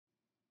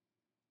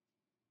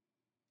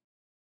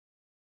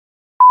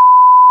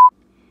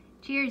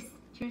Cheers.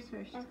 Cheers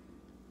first.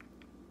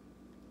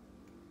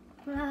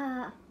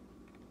 Ah.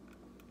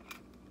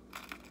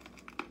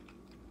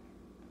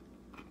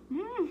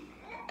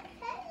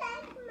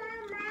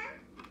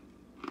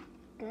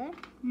 Good.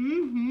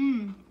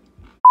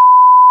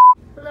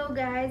 Hello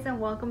guys,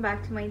 and welcome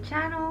back to my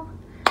channel.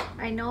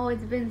 I know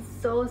it's been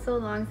so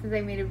long since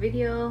I made a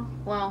video.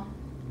 Well,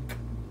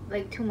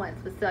 like 2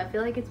 months, but still I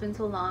feel like it's been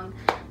so long.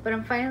 But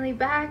I'm finally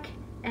back,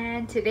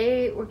 and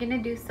today we're gonna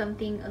do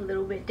something a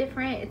little bit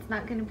different. It's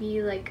not gonna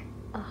be like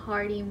a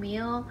hearty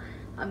meal.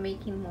 I'm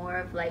making more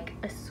of like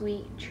a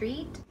sweet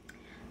treat.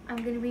 I'm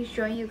gonna be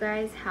showing you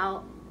guys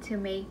how to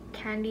make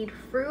candied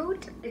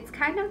fruit. It's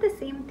kind of the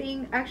same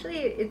thing. Actually,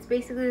 it's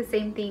basically the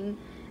same thing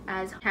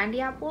as candy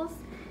apples,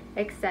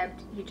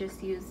 except you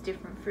just use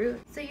different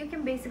fruit. So you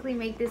can basically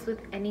make this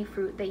with any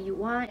fruit that you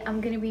want. I'm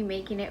gonna be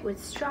making it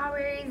with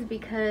strawberries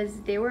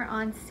because they were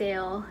on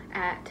sale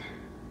at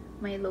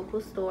my local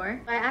store.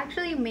 I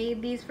actually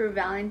made these for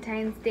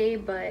Valentine's Day,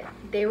 but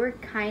they were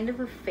kind of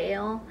a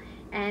fail,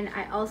 and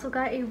I also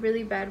got a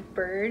really bad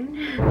burn.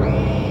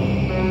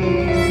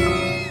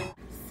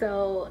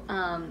 So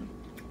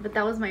but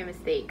that was my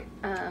mistake.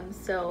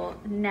 So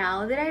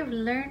now that I've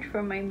learned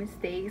from my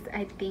mistakes,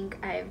 I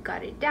think I've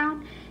got it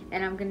down,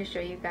 and I'm gonna show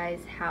you guys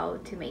how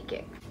to make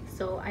it.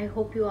 So I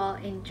hope you all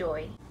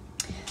enjoy.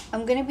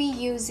 I'm gonna be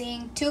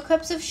using 2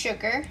 cups of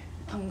sugar.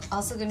 I'm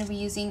also gonna be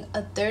using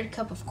a 1/3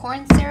 cup of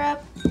corn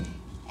syrup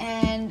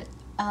and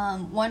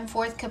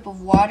 1/4 cup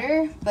of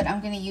water, but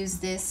I'm gonna use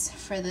this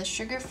for the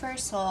sugar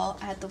first, so I'll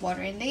add the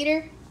water in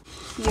later.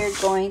 You're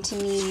going to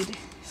need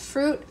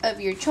fruit of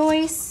your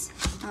choice.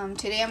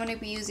 Today I'm going to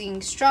be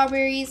using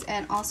strawberries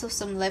and also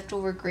some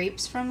leftover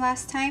grapes from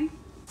last time.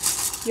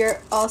 You're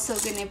also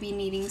going to be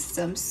needing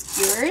some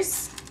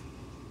skewers.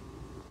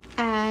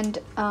 And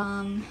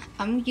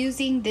I'm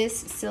using this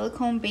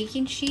silicone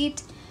baking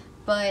sheet,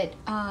 but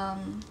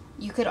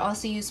you could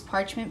also use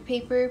parchment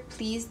paper.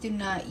 Please do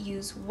not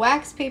use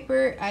wax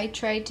paper. I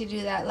tried to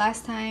do that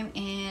last time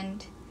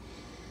and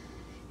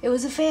it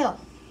was a fail.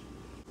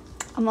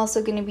 I'm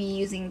also going to be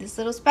using this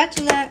little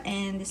spatula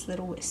and this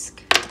little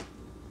whisk.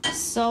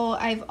 So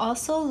I've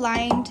also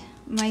lined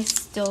my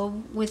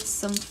stove with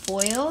some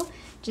foil,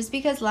 just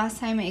because last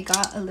time it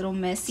got a little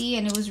messy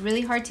and it was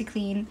really hard to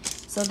clean.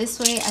 So this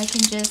way I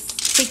can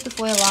just take the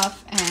foil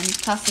off and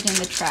toss it in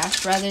the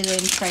trash rather than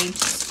trying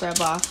to scrub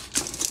off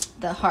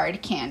the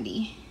hard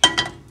candy.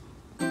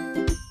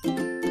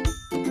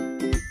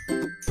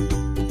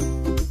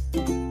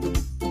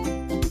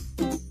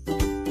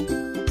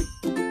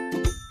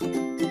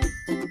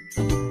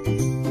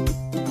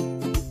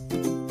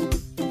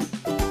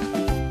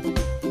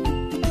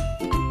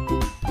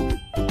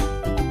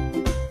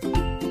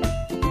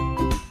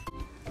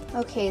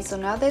 Okay, so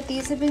now that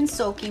these have been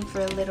soaking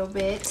for a little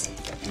bit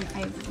and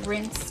I've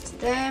rinsed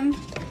them,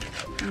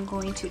 I'm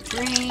going to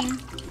drain.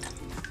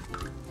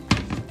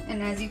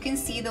 And as you can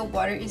see, the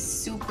water is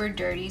super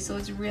dirty, so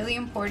it's really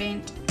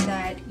important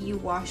that you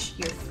wash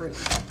your fruit.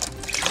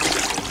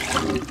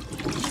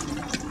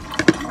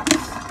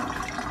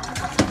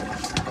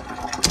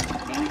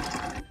 Okay.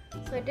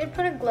 So I did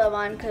put a glove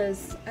on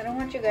because I don't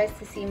want you guys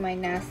to see my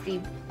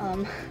nasty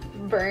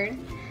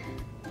burn.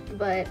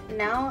 But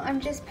now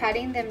I'm just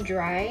patting them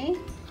dry.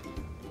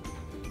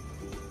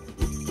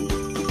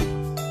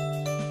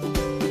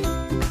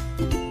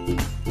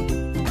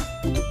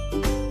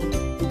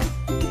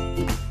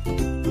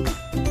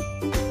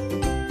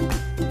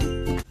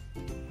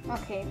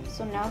 Okay,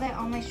 so now that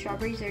all my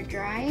strawberries are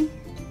dry,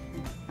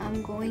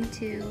 I'm going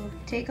to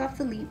take off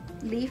the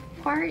leaf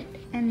part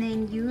and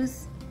then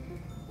use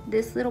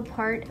this little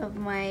part of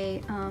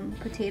my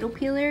potato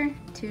peeler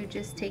to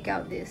just take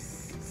out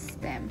this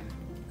stem.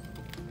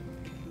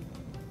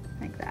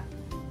 Like that.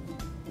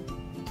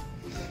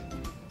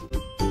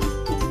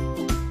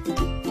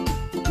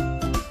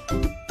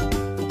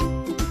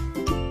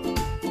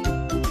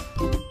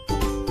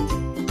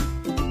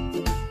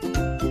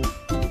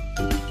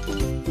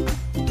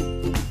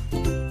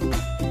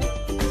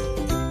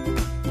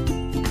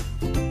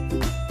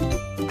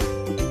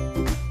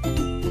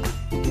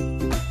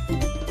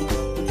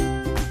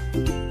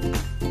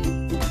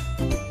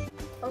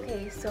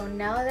 Okay, so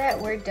now that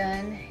we're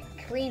done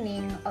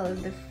cleaning all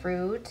of the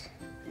fruit,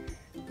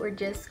 we're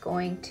just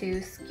going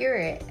to skewer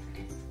it.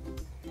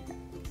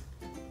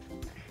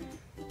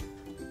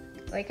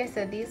 Like I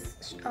said, these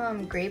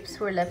grapes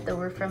were left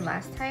over from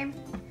last time.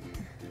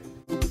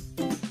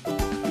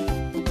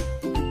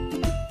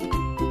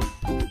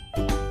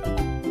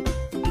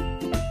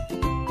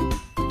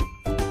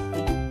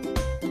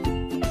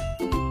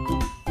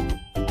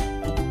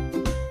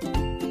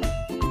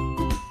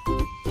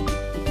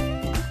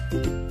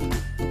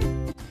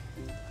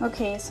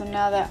 Okay, so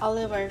now that all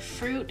of our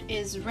fruit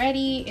is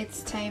ready,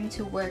 it's time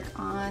to work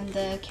on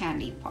the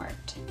candy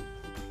part.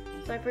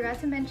 So I forgot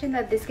to mention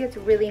that this gets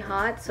really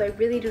hot, so I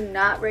really do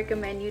not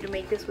recommend you to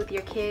make this with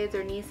your kids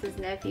or nieces,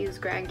 nephews,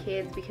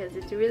 grandkids, because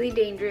it's really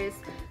dangerous.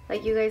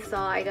 Like you guys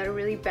saw, I got a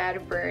really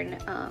bad burn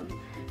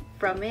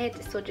from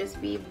it. So just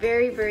be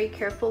very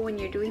careful when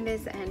you're doing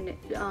this, and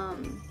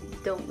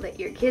don't let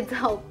your kids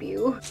help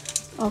you.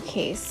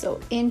 Okay,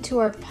 so into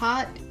our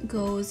pot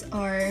goes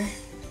our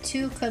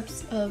 2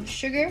 cups of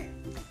sugar,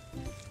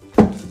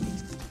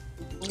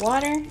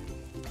 water,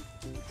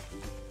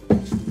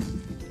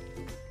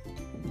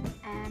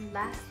 and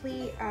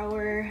lastly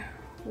our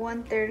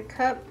 1/3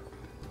 cup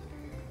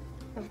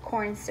of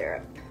corn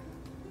syrup.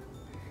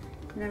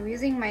 And I'm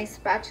using my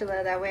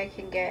spatula, that way I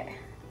can get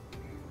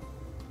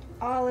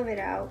all of it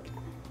out.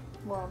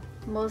 Well,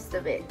 most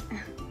of it.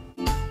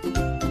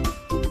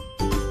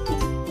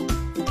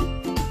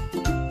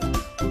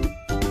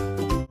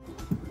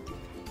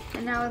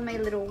 And now with my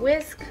little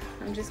whisk,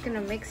 I'm just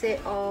gonna mix it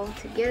all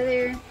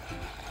together.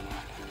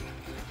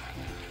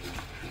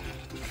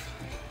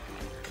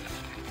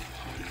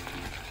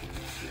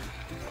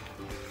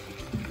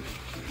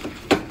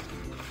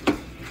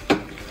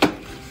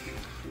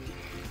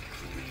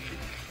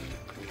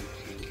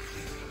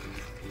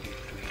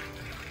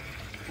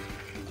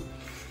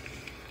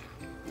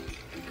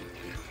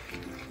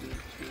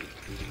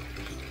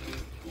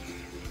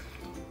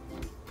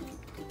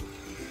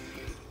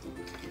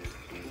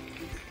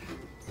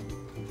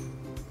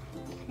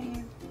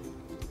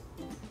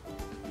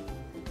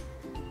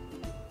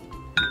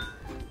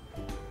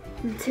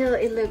 Until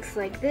it looks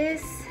like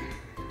this.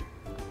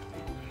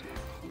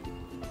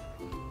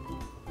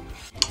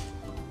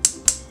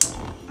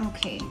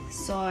 Okay,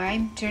 so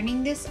I'm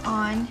turning this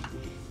on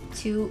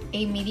to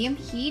a medium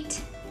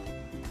heat.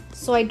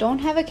 So I don't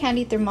have a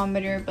Candied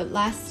thermometer, but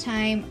last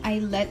time I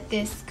let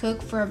this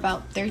cook for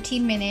about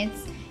 13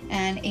 minutes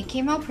and it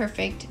came out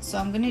perfect. So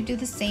I'm gonna do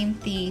the same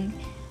thing.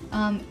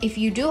 If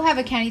you do have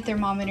a Candied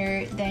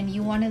thermometer, then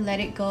you wanna let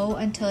it go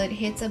until it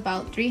hits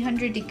about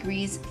 300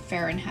 degrees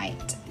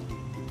Fahrenheit.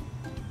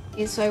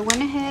 Okay, so I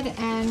went ahead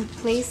and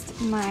placed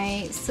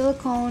my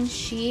silicone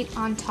sheet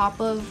on top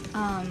of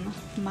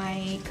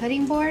my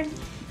cutting board,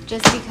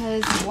 just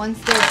because once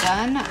they're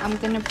done, I'm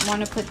gonna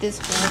want to put this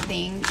whole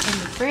thing in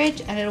the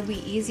fridge, and it'll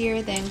be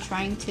easier than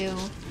trying to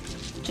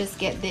just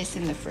get this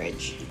in the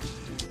fridge.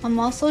 I'm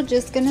also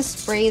just gonna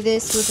spray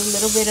this with a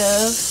little bit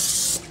of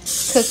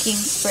cooking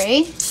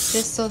spray,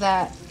 just so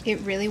that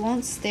it really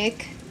won't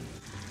stick.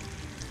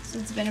 So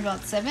it's been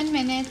about 7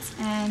 minutes,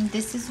 and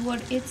this is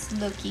what it's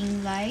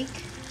looking like.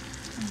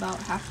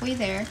 About halfway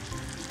there.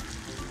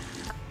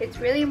 It's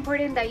really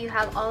important that you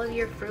have all of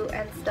your fruit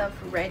and stuff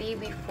ready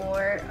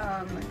before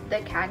the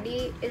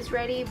candy is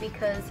ready,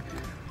 because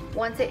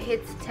once it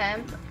hits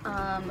temp,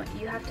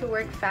 you have to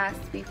work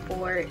fast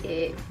before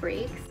it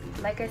breaks.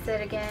 Like I said,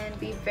 again,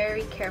 be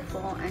very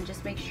careful and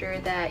just make sure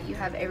that you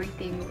have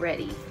everything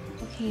ready.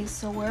 Okay,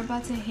 so we're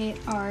about to hit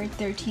our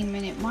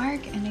 13-minute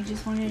mark, and I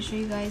just wanted to show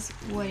you guys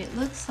what it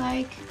looks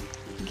like.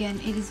 Again,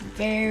 it is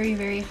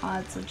very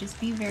hot, so just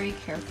be very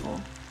careful.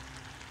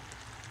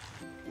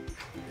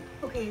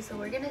 Okay, so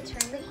we're gonna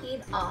turn the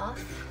heat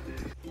off,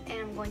 and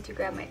I'm going to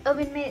grab my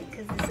oven mitt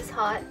because this is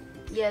hot.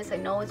 Yes, I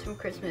know it's from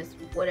Christmas,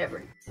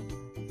 whatever.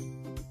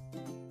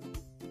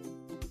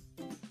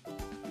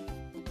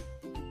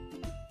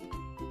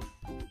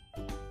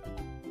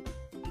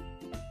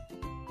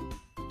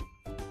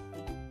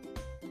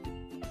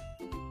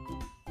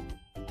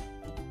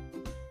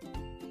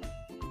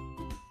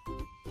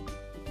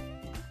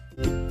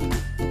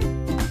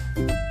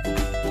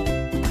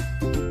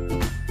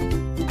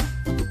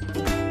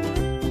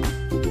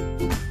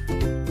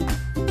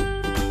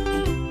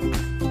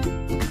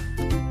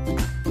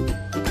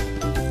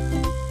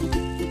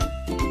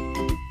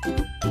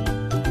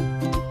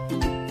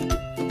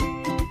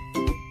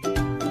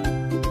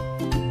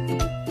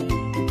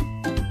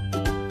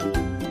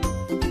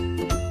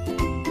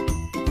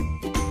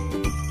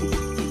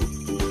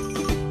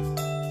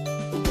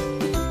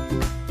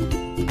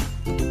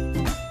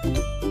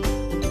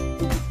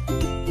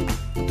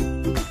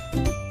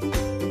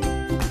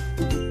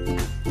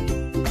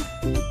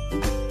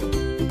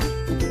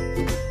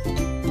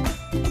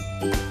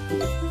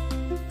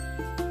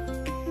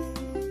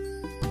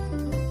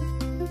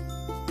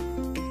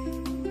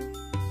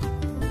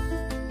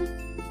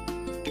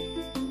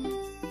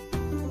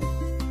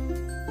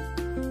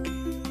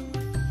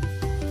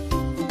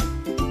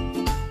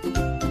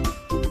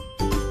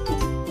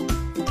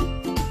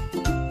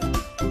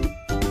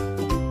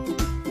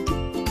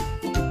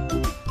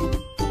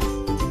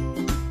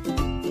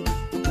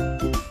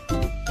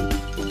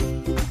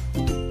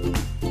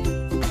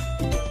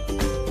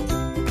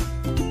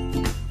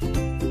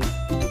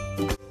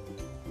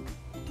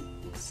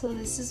 So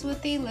this is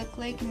what they look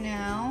like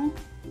now.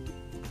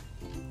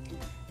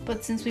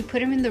 But since we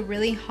put them in the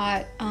really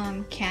hot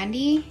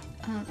candy,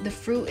 the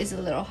fruit is a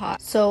little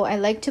hot. So I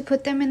like to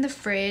put them in the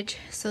fridge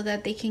so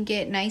that they can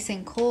get nice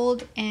and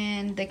cold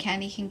and the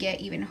candy can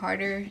get even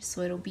harder,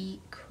 so it'll be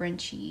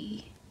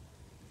crunchy.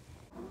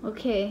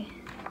 Okay,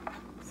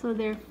 so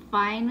they're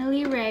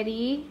finally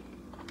ready.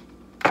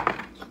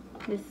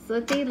 This is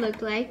what they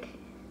look like.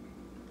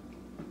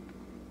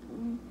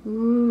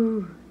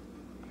 Ooh.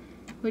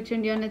 Which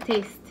one do you want to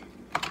taste?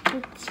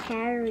 The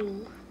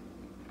cherry.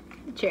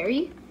 The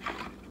cherry?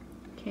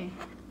 Okay.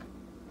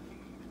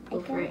 Go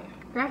for it.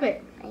 Grab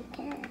it. I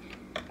can't.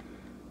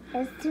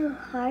 It's too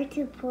hard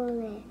to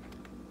pull it.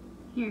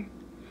 Here.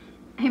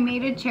 I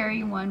made a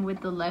cherry one with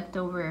the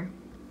leftover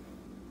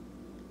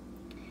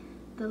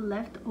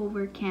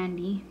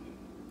candy.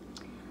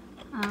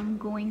 I'm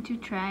going to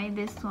try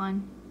this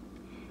one.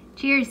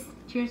 Cheers.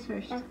 Cheers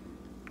first.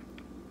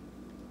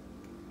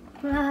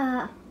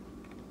 Ah.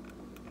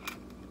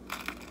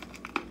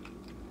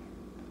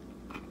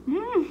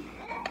 Mmm.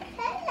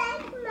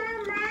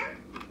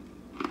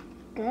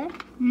 Good?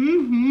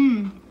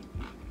 Mm-hmm.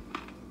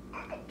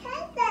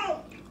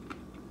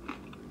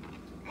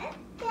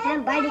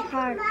 Can't bite it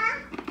hard.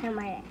 Can't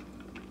bite it.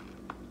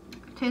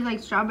 Tastes like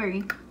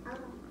strawberry.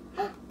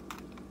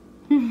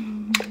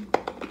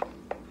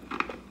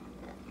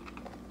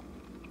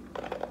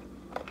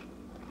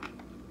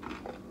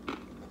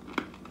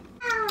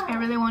 I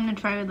really want to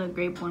try the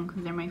grape one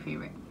because they're my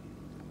favorite.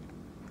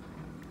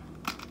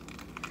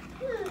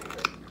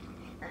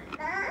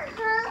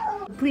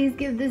 Please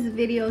give this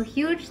video a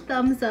huge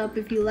thumbs up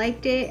if you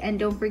liked it, and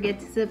don't forget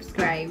to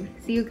subscribe.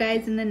 See you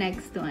guys in the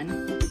next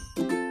one.